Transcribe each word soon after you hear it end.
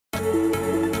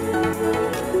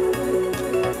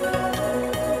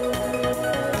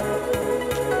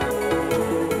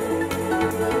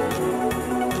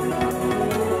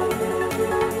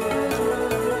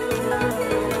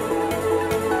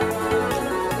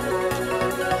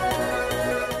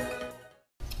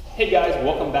Hey guys,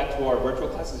 welcome back to our virtual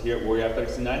classes here at Warrior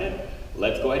Athletics United.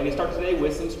 Let's go ahead and get started today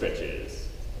with some stretches.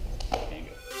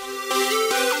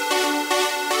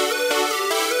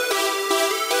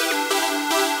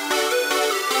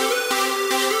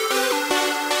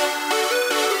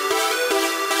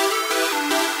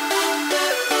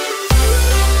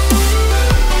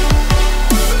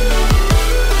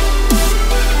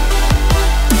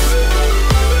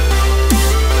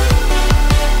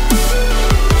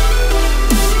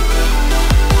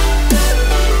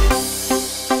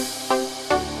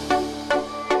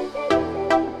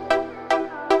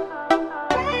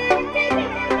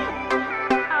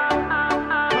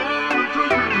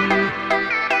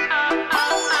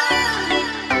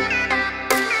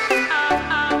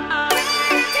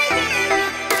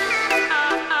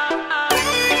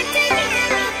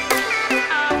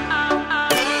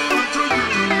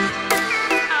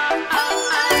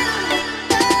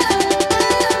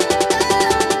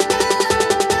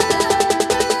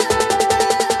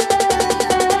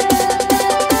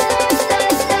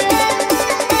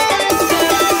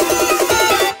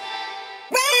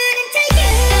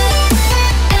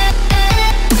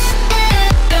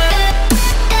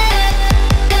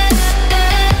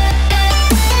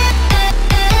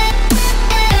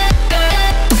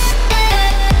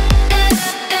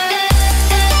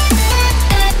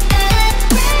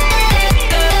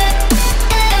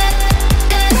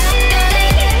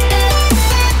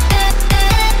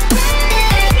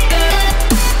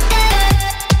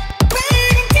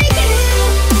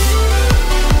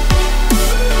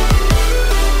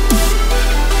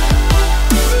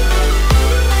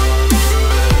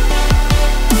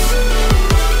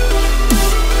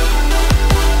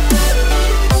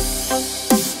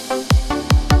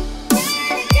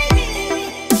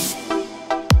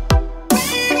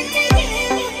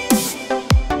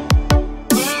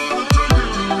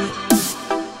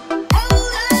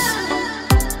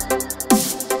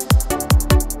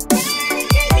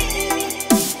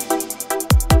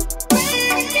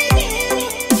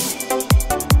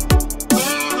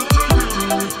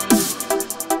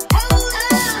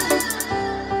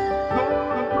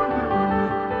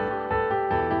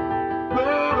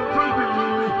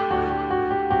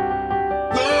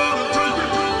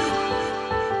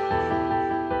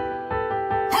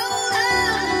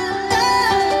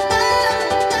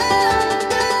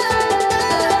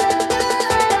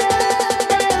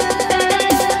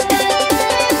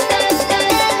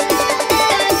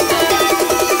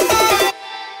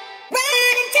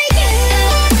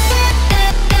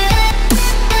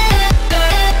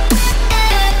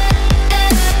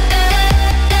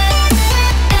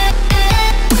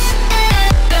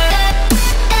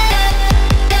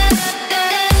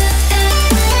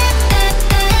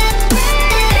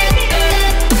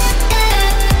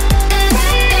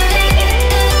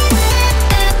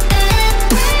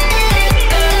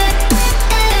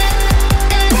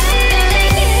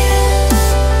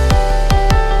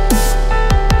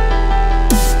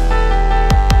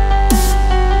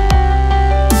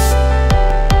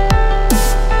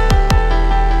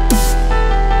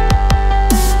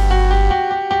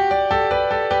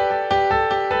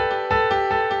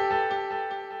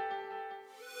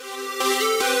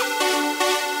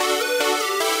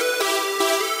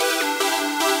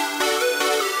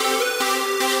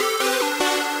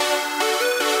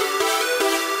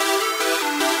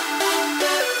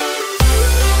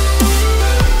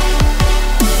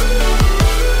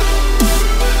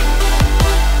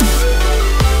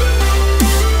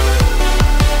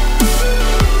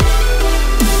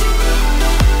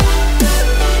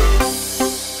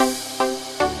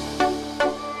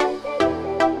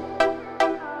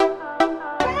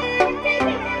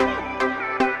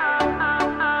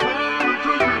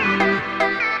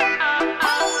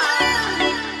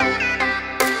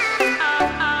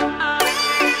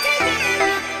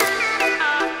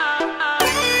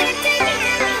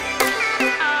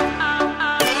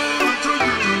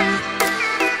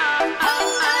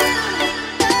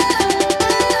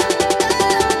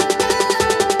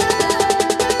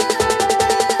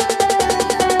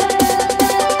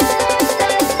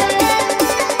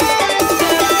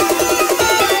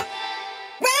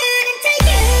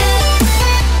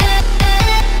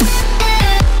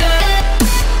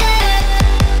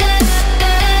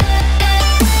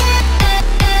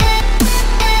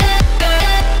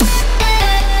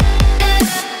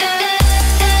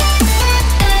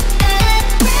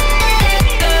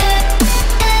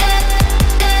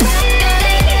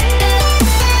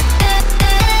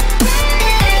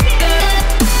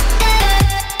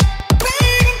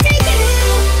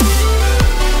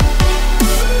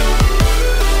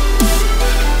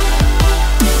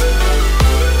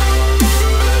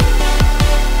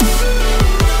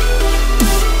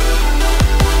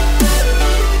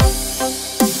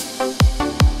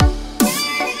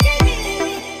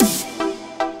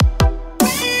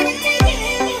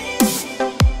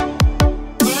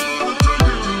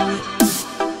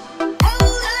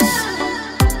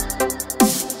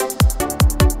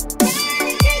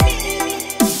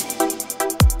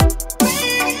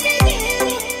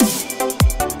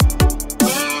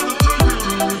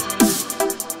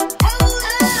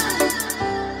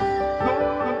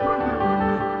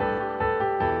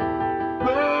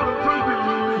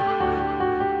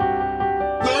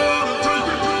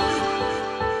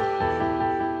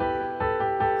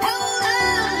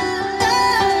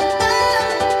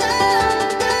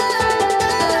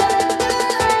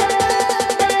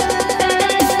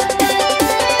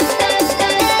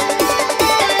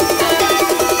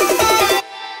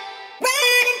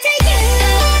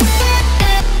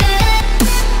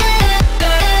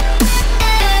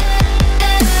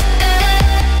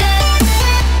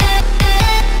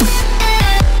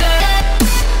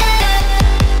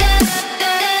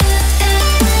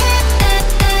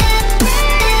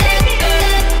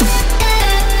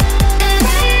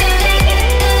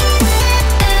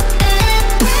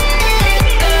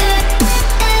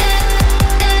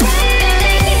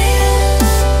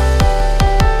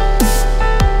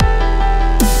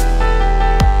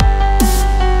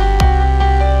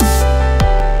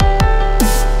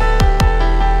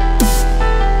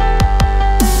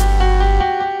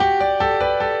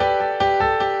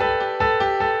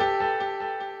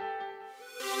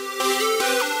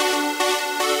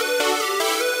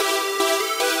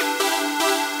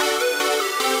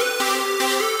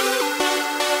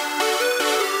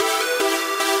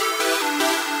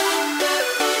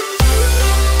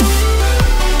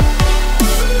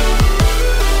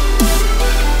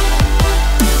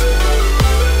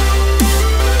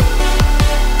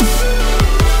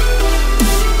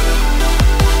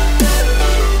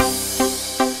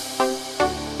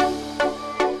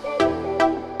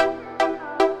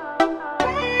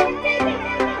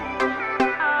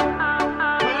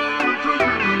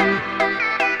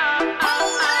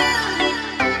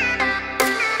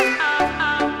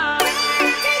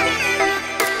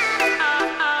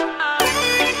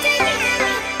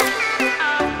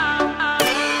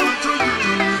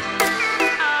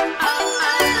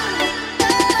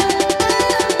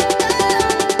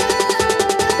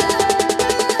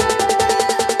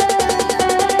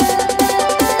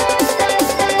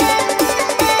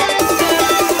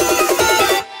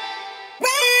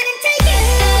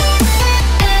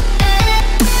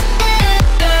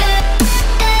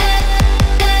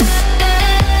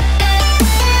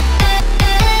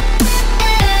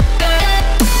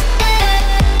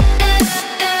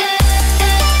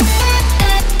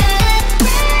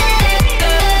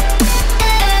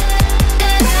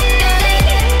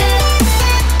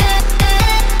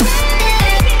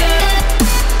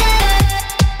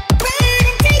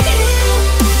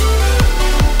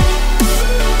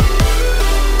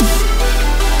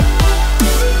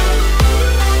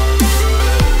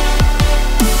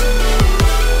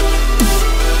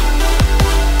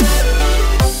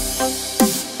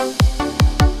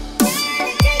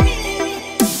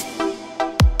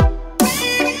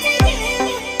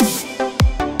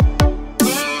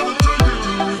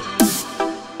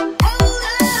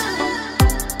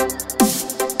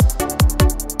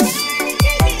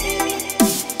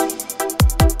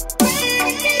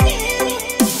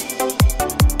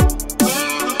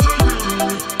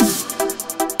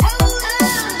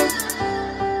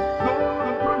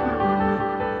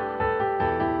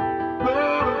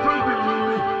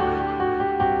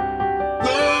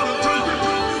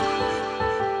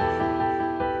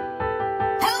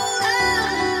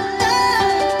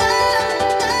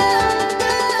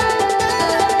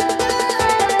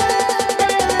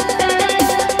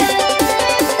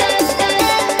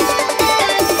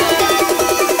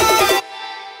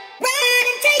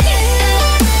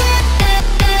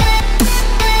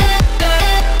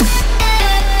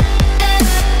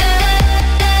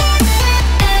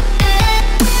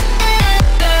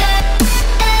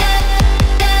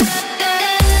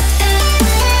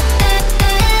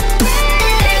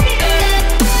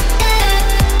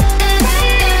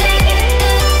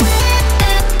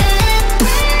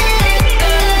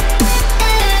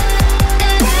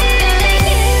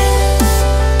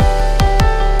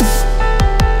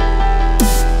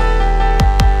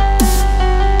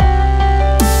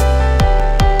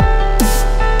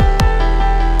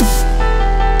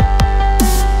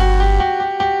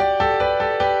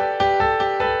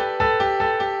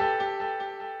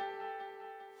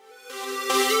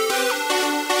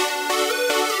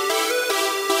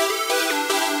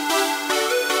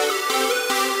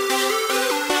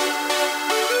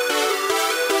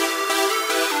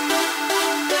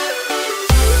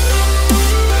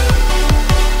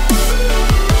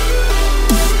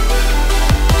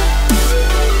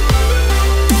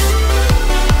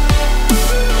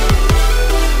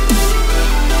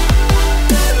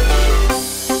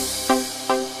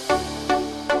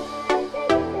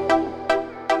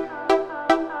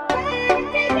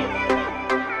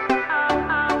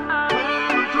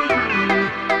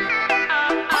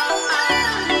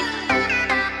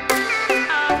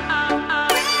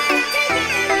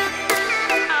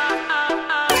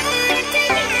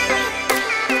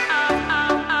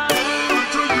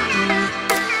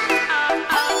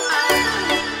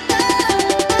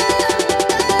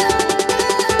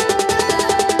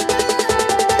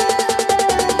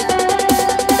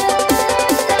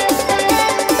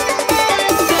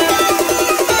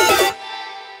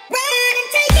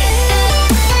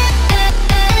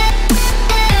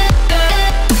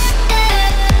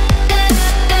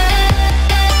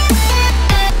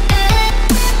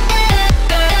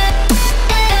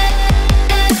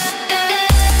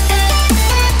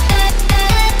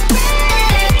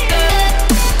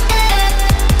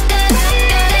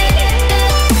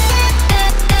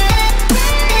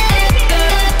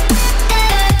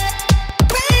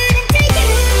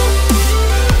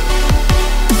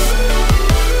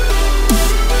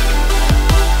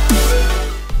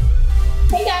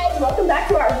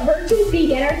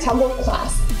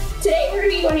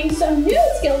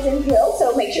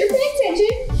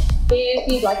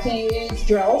 if you'd like to use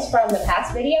drills from the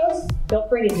past videos, feel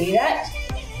free to do that.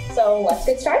 So let's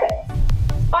get started.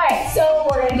 Alright, so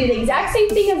we're going to do the exact same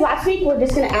thing as last week. We're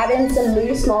just going to add in some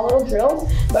new small little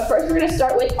drills. But first we're going to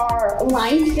start with our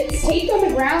line that's taped on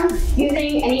the ground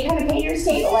using any kind of painter's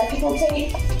tape, electrical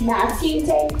tape, masking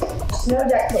tape, no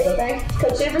duct tape, okay?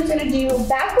 Coach Jennifer's going to do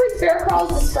backwards bear crawls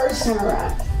this first time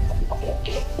around.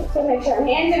 So make sure our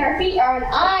hands and our feet are on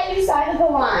either side of the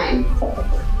line.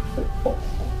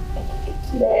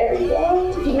 There we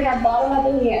go. Keeping our bottom up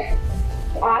in the air.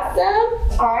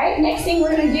 Awesome. All right, next thing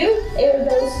we're going to do is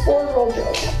those 4 roll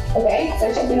drills. Okay, so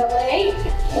she's going to lay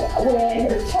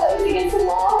with her toes against the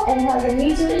wall and have her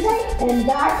knees really tight and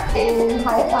back and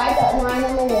high five that line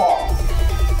on the wall.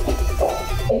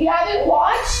 If you haven't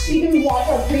watched, you can watch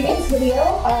our previous video,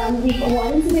 week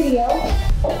 1's video.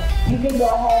 You can go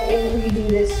ahead and redo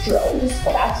this drill. Just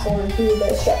fast forward through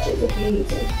the stretches if you need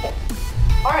to.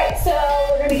 All right, so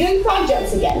we're going to be doing frog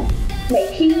jumps again.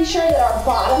 Making sure that our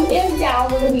bottom is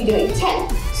down, we're going to be doing 10.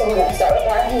 So we're going to start with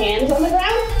our hands on the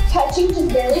ground, touching, just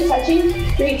barely touching.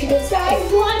 Reach to the sky,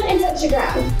 1, and touch the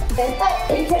ground. And up,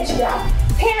 and touch the ground.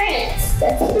 Parents,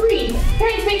 that's 3.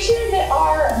 Parents, make sure that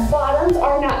our bottoms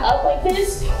are not up like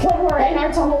this. When we're in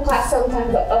our tumble class,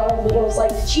 sometimes our littles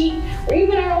like to cheat, or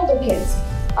even our older kids.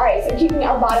 All right, so keeping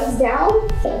our bottoms down.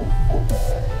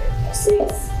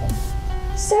 6,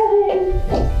 7,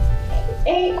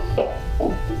 8,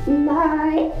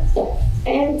 9,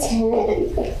 and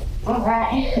 10. All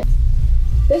right.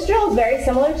 This drill is very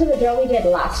similar to the drill we did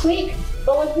last week,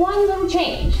 but with one little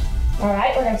change. All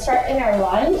right, we're gonna start in our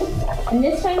lunge, and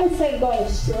this time instead of going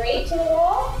straight to the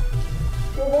wall,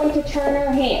 we're going to turn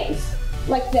our hands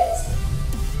like this.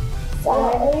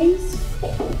 Sideways.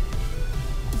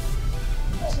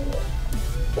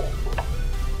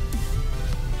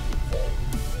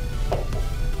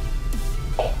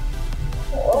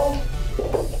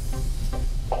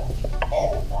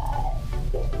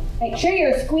 Make sure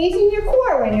you're squeezing your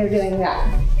core when you're doing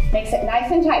that. Makes it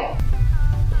nice and tight.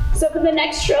 So for the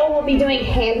next drill, we'll be doing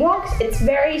hand walks. It's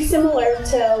very similar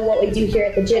to what we do here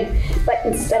at the gym, but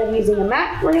instead of using a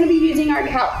mat, we're gonna be using our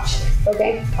couch,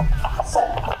 okay? So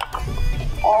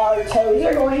our toes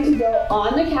are going to go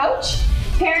on the couch.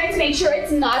 Parents, make sure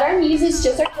it's not our knees, it's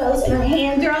just our toes, and our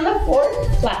hands are on the floor,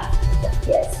 flat.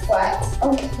 Yes, flat.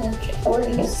 Okay.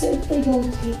 We're simply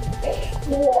going to be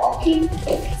walking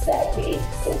sideways.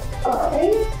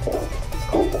 Alright.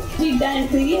 As we've done in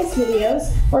previous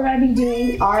videos, we're going to be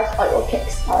doing our cartwheel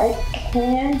kicks. Alright.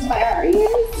 Hands by our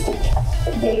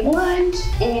ears. Big lunge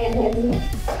and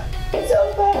hands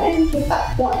over and kick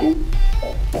up. 1,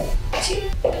 2,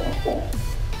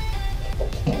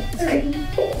 3,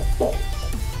 4,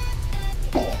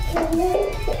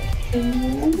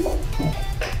 and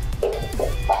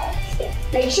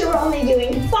make sure we're only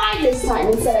doing 5 this time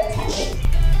instead of 10.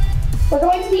 We're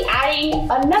going to be adding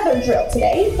another drill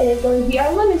today. It is going to be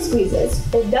our lemon squeezes.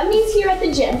 We've done these here at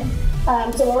the gym.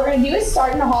 So what we're going to do is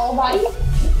start in the hollow body.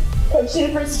 Coach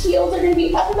Jennifer's heels are going to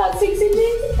be up about 6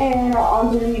 inches and our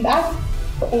arms are going to be back.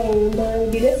 And we're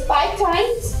going to do this 5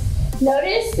 times.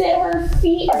 Notice that her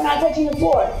feet are not touching the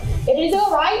floor. It is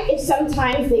all right if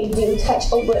sometimes they do touch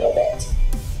a little bit.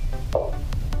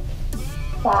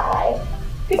 5.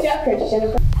 Good job, Coach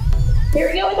Jennifer. Here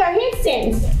we go with our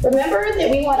handstands. Remember that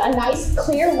we want a nice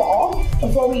clear wall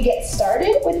before we get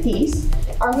started with these.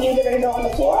 Our hands are going to go on the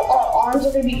floor. Our arms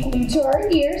are going to be glued to our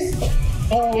ears.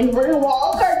 And we're going to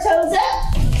walk our toes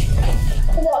up.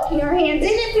 Walking our hands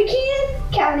in if we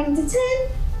can. Counting to 10.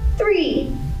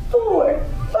 3, 4,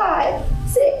 5,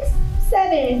 6,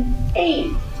 7,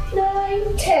 8,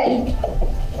 9, 10.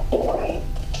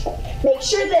 Make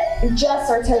sure that just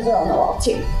our toes are on the wall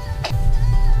too.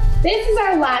 This is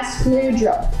our last new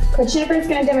drill. Coach Jennifer is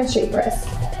going to demonstrate for us.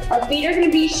 Our feet are going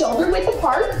to be shoulder width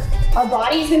apart. Our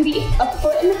body is going to be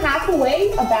 1.5 feet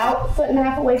away, about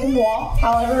 1.5 feet away from the wall,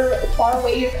 however far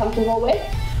away you're comfortable with.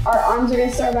 Our arms are going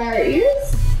to start by our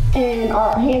ears, and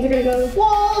our hands are going to go to the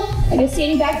wall, like a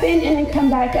standing back bend, and then come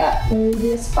back up. We're going to do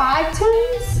this 5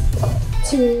 times.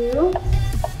 2,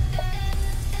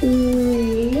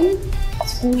 3,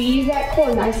 squeeze that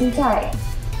core nice and tight.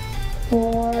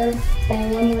 4,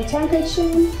 and one more time,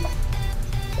 Christian.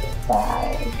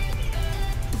 5.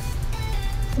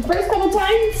 The first couple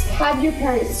times, have your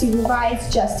parents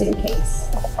supervise just in case.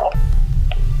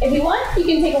 If you want, you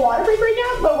can take a water break right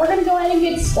now, but we're gonna go ahead and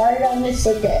get started on this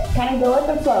circuit. Kind of go with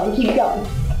the flow and keep going.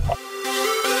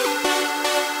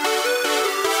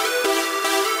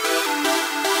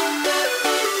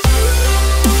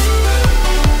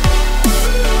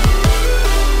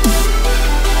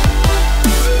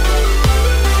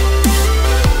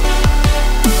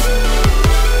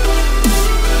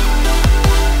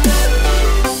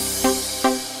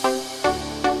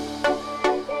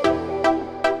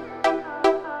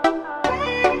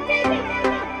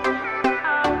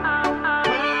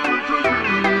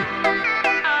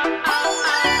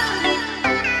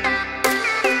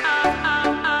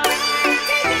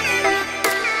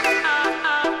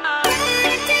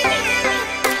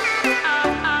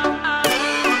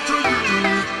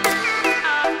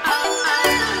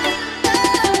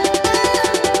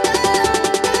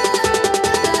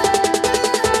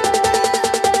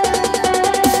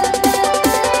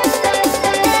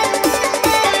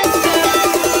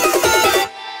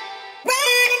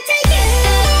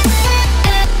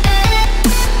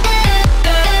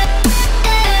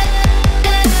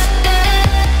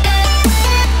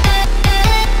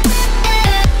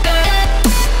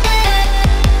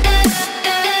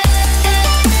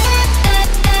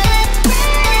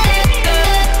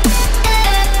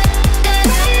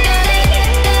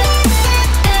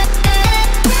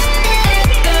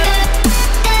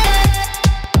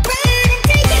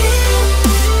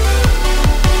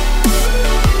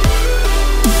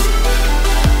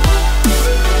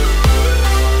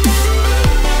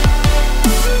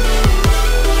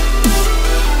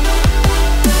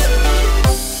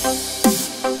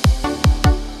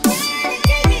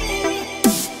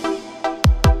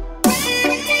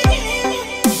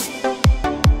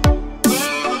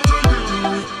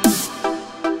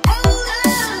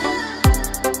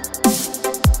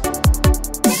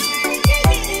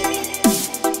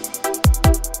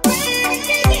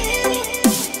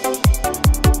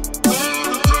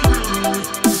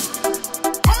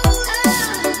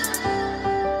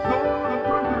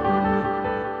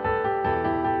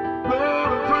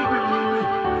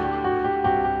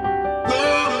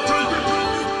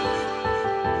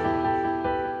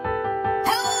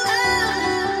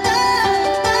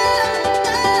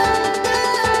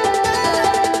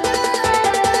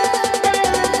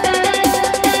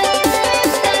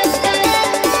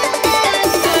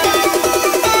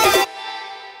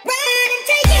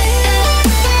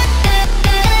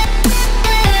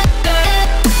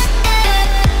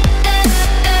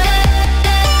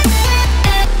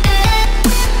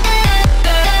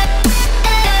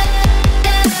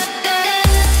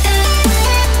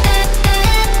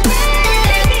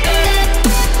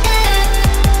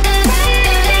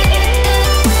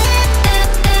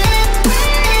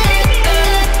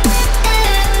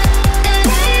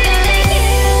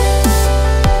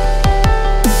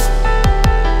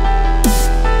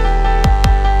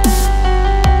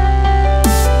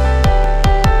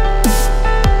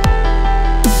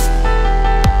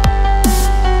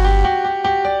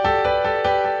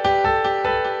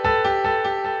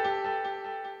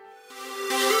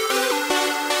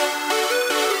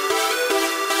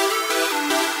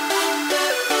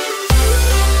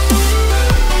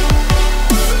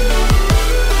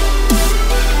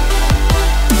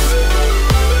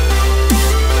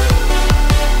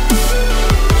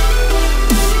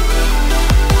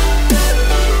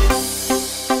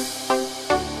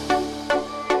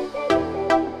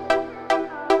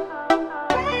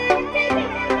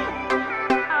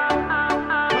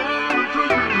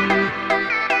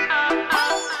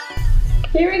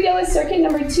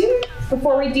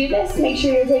 Before we do this, make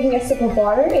sure you're taking a sip of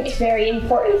water. It's very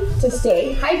important to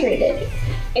stay hydrated.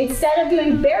 Instead of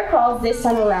doing bear crawls this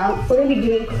time around, we're going to be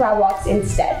doing crab walks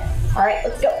instead. All right,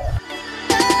 let's go.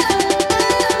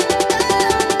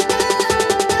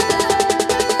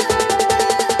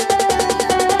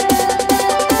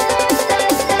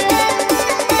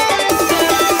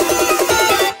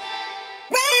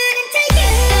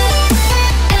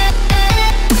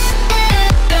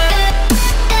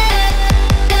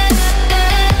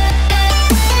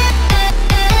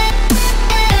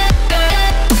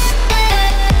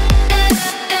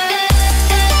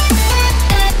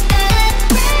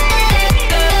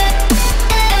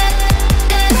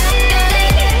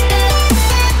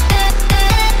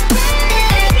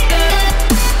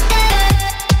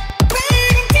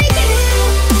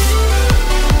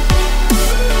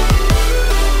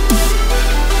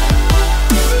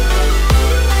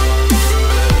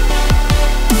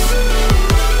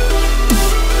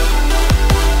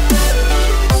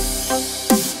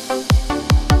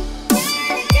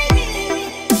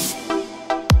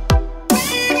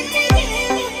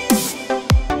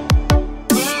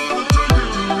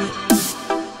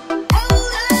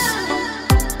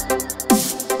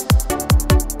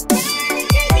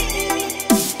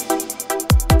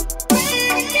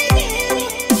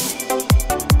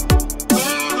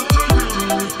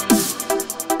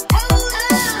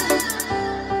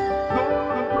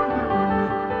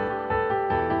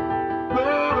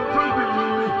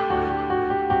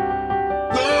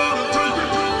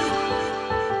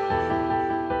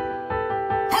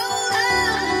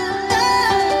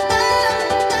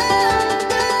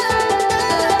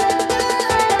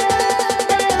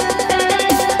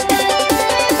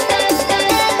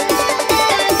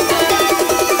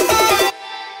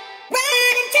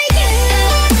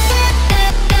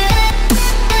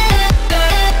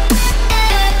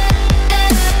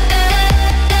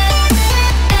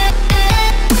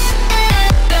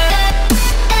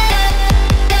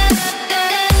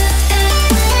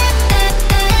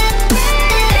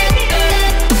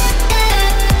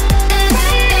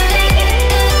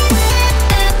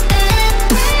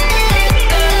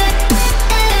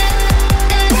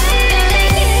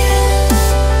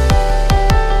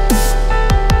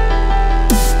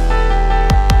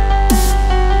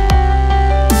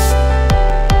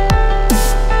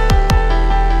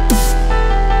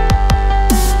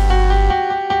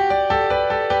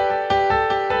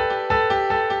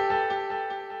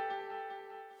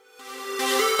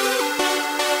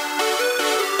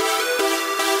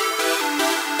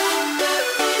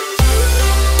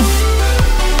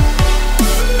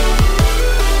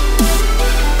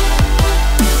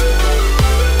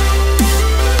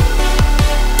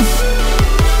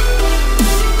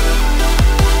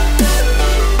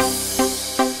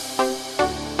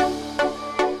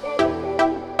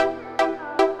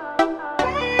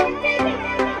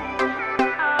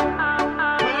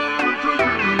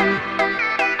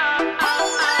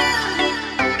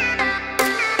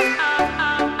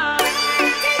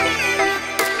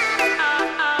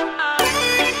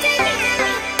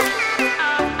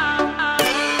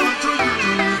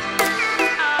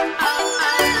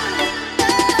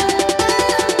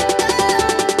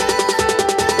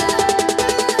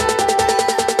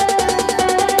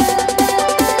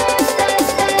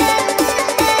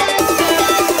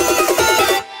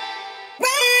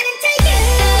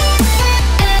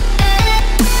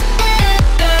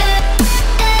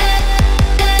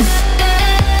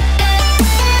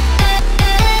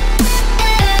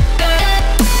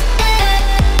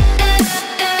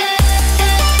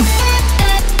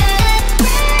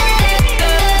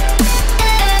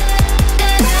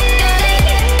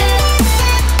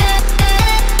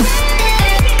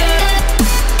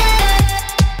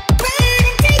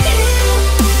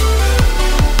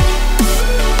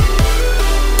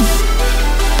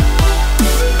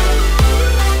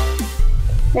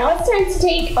 Now it's time to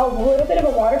take a little bit of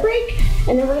a water break,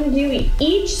 and then we're going to do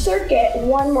each circuit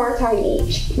one more time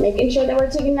each, making sure that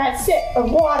we're taking that sip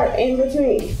of water in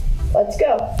between. Let's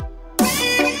go.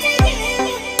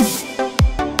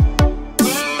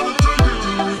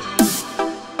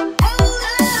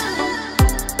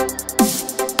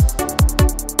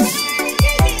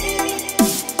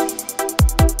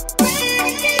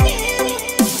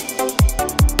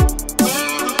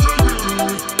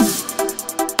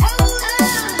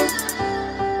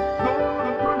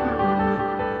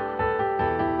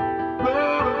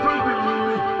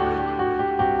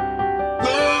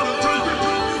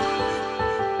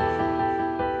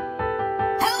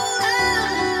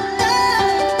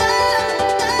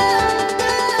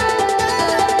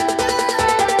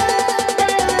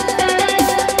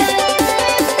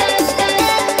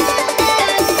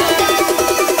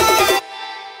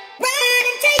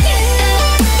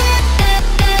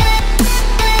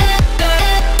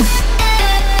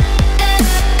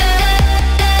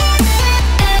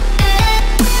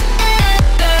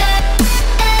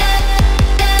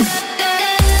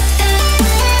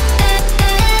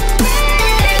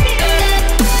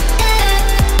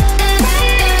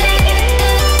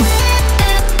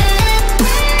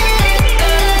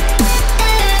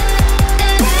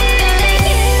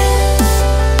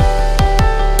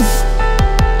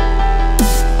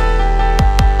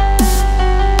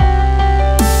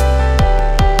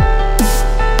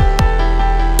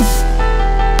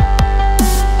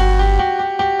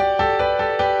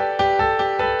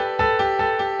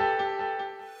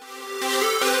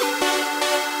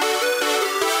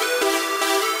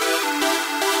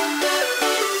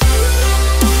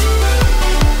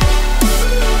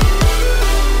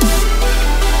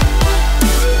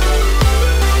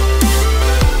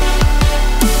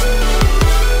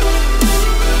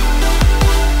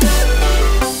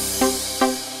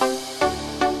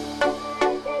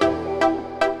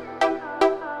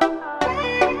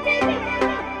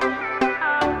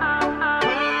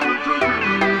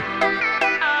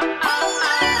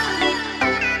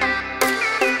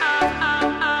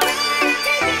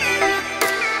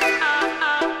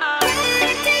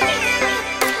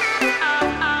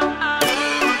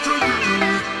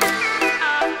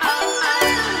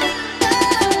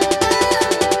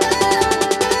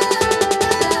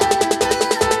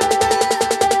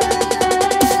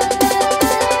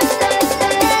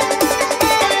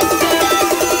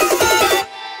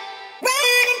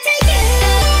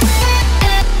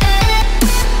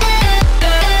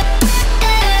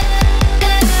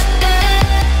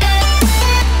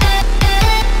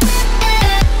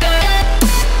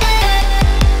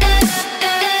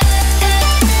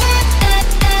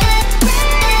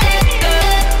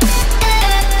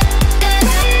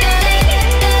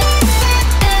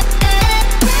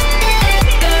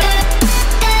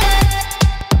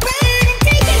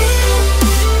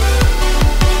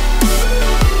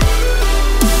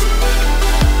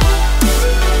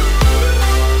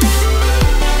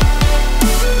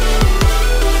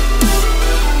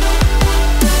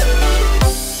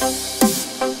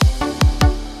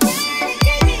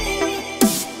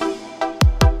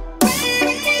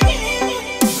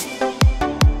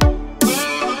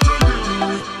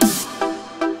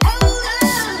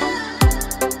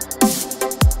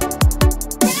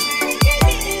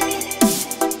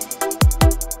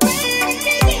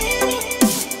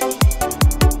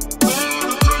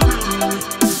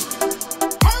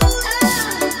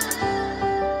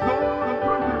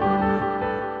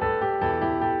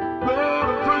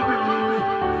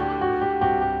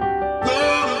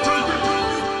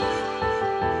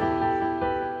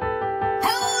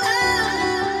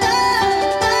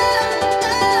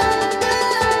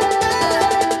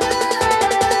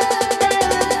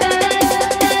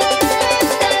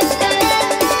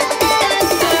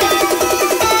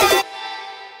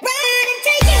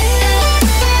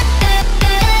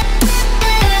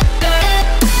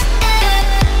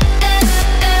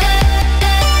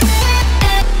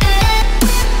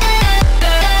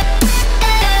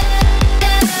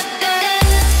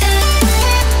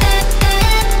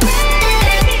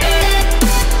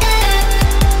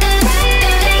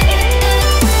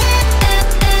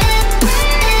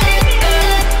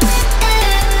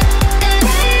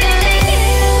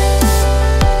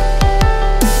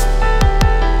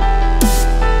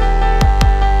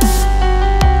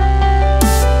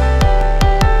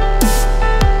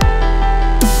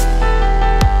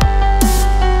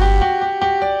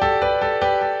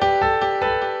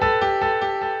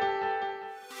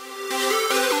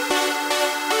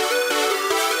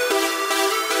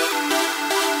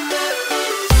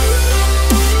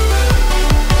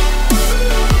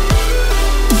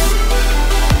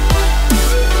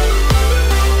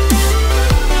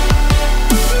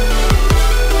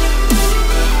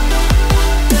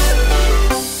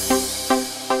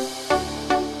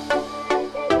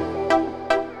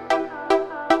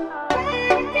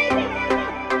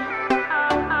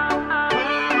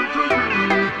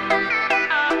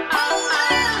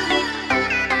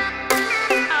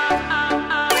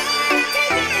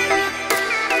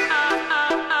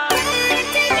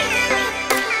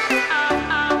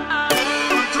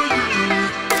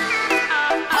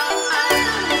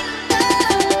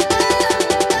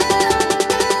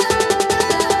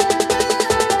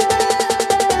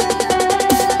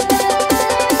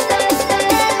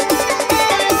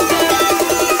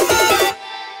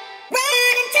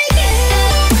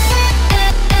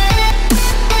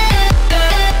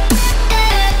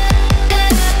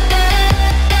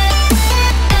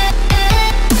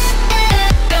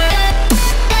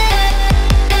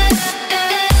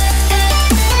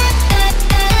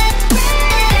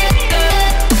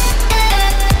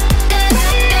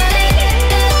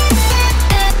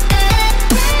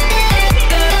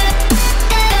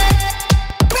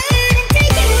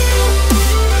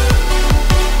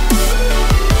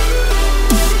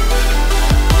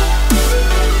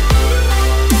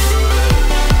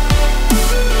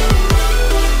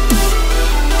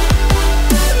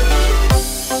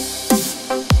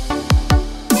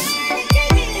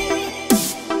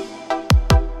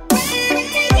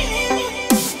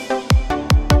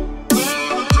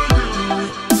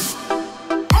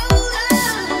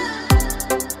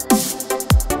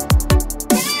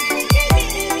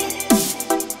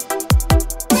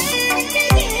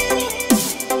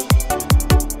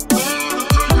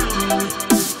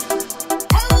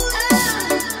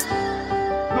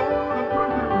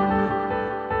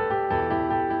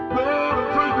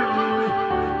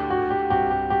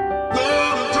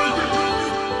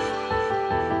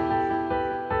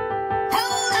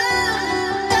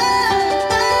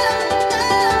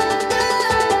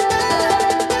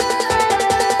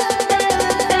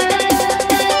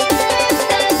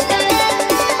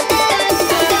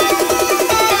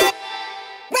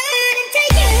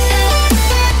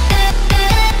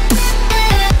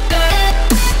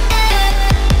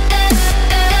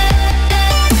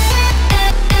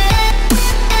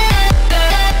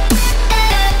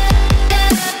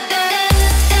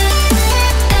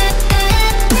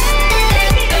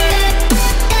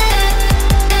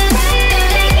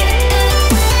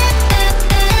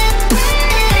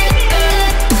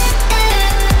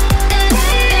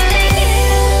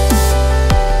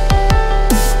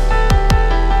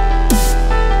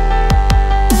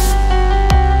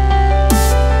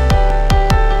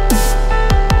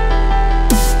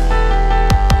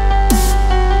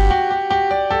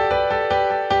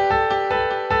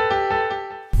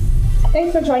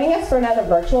 for joining us for another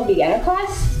virtual beginner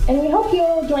class, and we hope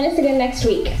you'll join us again next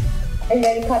week. Are you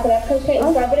ready to clap it up, Coach Kate?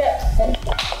 Let's clap it up. 1,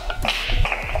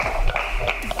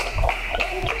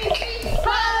 2, 3,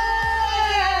 clap!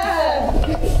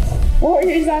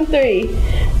 Warriors on 3.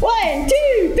 1,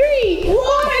 2, 3,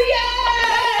 Warriors!